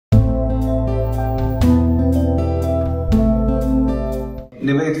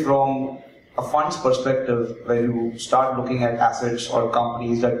Nived, from a fund's perspective, when you start looking at assets or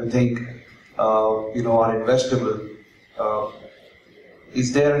companies that you think are investable,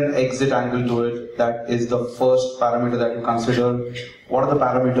 is there an exit angle to it that is the first parameter that you consider? What are the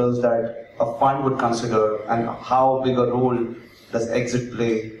parameters that a fund would consider, and how big a role does exit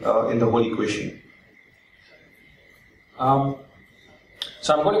play in the whole equation?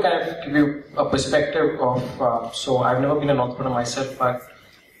 So I'm going to kind of give you a perspective of, so I've never been an entrepreneur myself, but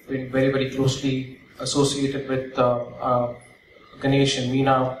been very, very closely associated with Ganesh and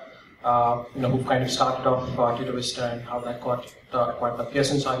Meena, who kind of started off Startup2Startup and how that got acquired by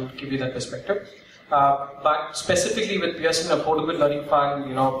Pearson, so I'll give you that perspective. But specifically with Pearson Affordable Learning Fund,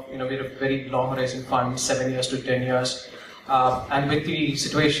 we're a very long horizon fund, 7 years to 10 years. And with the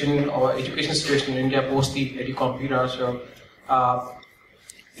situation or education situation in India post the EduComp era,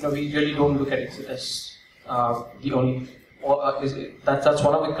 so we really don't look at exit as the only. That's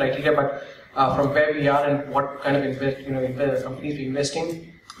one of the criteria. But from where we are and what kind of companies we're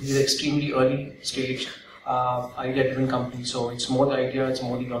investing, this is extremely early stage idea-driven company. So it's more the idea, it's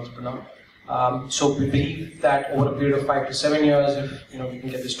more the entrepreneur. So we believe that over a period of 5 to 7 years, if we can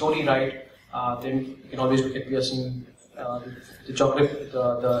get the story right, then we can always look at Pearson, the geography,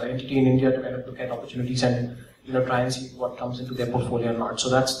 the entity in India, to kind of look at opportunities and try and see what comes into their portfolio or not. So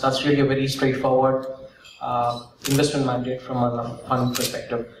that's really a very straightforward investment mandate from a fund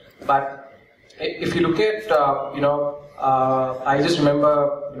perspective. But if you look at I just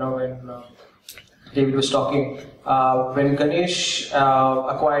remember when David was talking, when Ganesh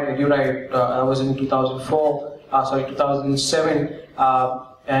acquired EduRide, that was in 2007,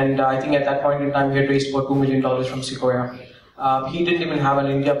 and I think at that point in time he had raised about $2 million from Sequoia. He didn't even have an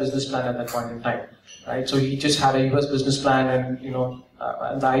India business plan at that point in time, right? So he just had a US business plan, and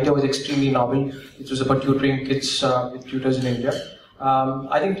and the idea was extremely novel. It was about tutoring kids with tutors in India.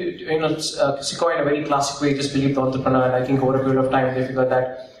 I think Sequoia in a very classic way just believed the entrepreneur, and I think over a period of time they figured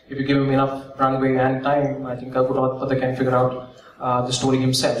that if you give him enough runway and time, I think a good entrepreneur can figure out the story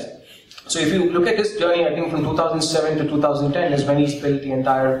himself. So if you look at his journey, I think from 2007 to 2010 is when he's built the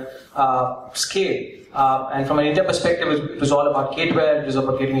entire Scaale. And from an India perspective, it was all about gateware, it was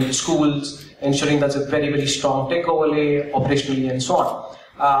about getting into schools, ensuring that's a very, very strong tech overlay, operationally, and so on.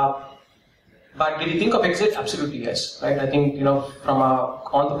 But did he think of exit? Absolutely yes, right? I think, from an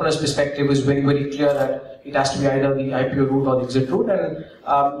entrepreneur's perspective, it was very, very clear that it has to be either the IPO route or the exit route. And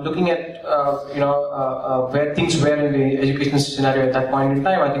looking at, where things were in the education scenario at that point in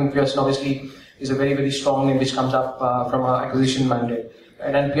time, I think Pearson obviously is a very, very strong in which comes up from an acquisition mandate.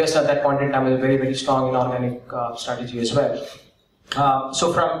 And Pearson at that point in time was a very, very strong inorganic strategy as well.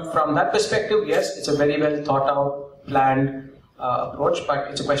 So from that perspective, yes, it's a very well thought out, planned approach, but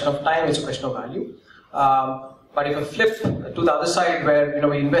it's a question of time, it's a question of value. But if I flip to the other side, where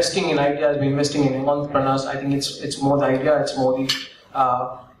we're investing in ideas, we're investing in entrepreneurs, I think it's more the idea, it's more the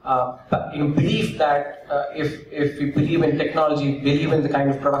belief that if we believe in technology, believe in the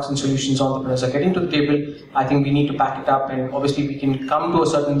kind of products and solutions entrepreneurs are getting to the table, I think we need to back it up, and obviously we can come to a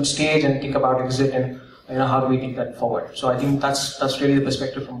certain stage and think about exit and how do we take that forward. So I think that's really the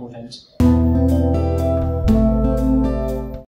perspective from both ends.